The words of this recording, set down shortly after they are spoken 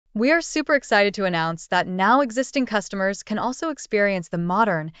We are super excited to announce that now existing customers can also experience the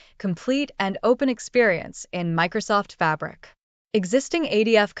modern, complete, and open experience in Microsoft Fabric. Existing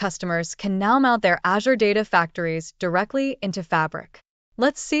ADF customers can now mount their Azure Data Factories directly into Fabric.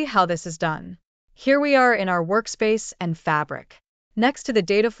 Let's see how this is done. Here we are in our Workspace and Fabric. Next to the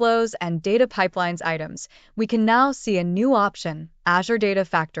Data Flows and Data Pipelines items, we can now see a new option, Azure Data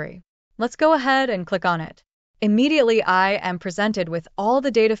Factory. Let's go ahead and click on it. Immediately, I am presented with all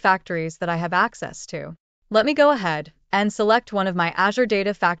the data factories that I have access to. Let me go ahead and select one of my Azure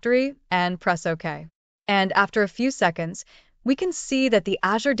Data Factory and press OK. And after a few seconds, we can see that the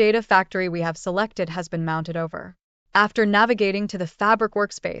Azure Data Factory we have selected has been mounted over. After navigating to the Fabric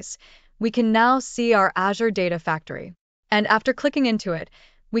Workspace, we can now see our Azure Data Factory. And after clicking into it,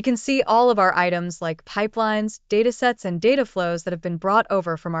 we can see all of our items like pipelines, datasets, and data flows that have been brought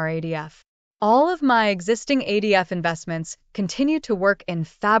over from our ADF. All of my existing ADF investments continue to work in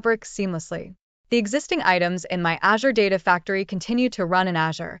Fabric seamlessly. The existing items in my Azure Data Factory continue to run in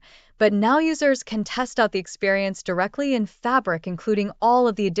Azure, but now users can test out the experience directly in Fabric, including all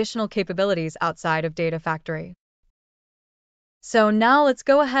of the additional capabilities outside of Data Factory. So now let's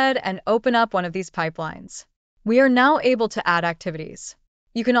go ahead and open up one of these pipelines. We are now able to add activities.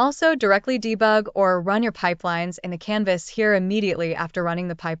 You can also directly debug or run your pipelines in the canvas here immediately after running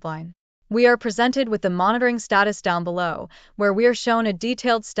the pipeline. We are presented with the monitoring status down below, where we are shown a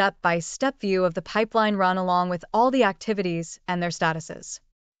detailed step-by-step view of the pipeline run along with all the activities and their statuses.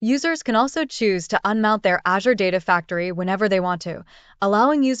 Users can also choose to unmount their Azure Data Factory whenever they want to,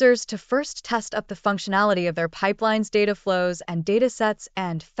 allowing users to first test up the functionality of their pipelines, data flows, and datasets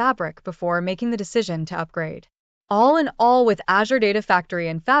and Fabric before making the decision to upgrade. All in all, with Azure Data Factory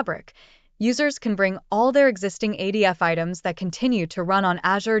and Fabric, users can bring all their existing ADF items that continue to run on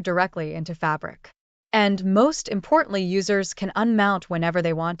Azure directly into Fabric. And most importantly, users can unmount whenever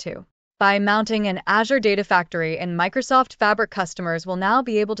they want to. By mounting an Azure Data Factory in Microsoft Fabric, customers will now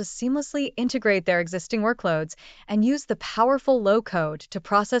be able to seamlessly integrate their existing workloads and use the powerful low-code to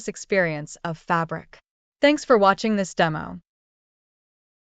process experience of Fabric. Thanks for watching this demo.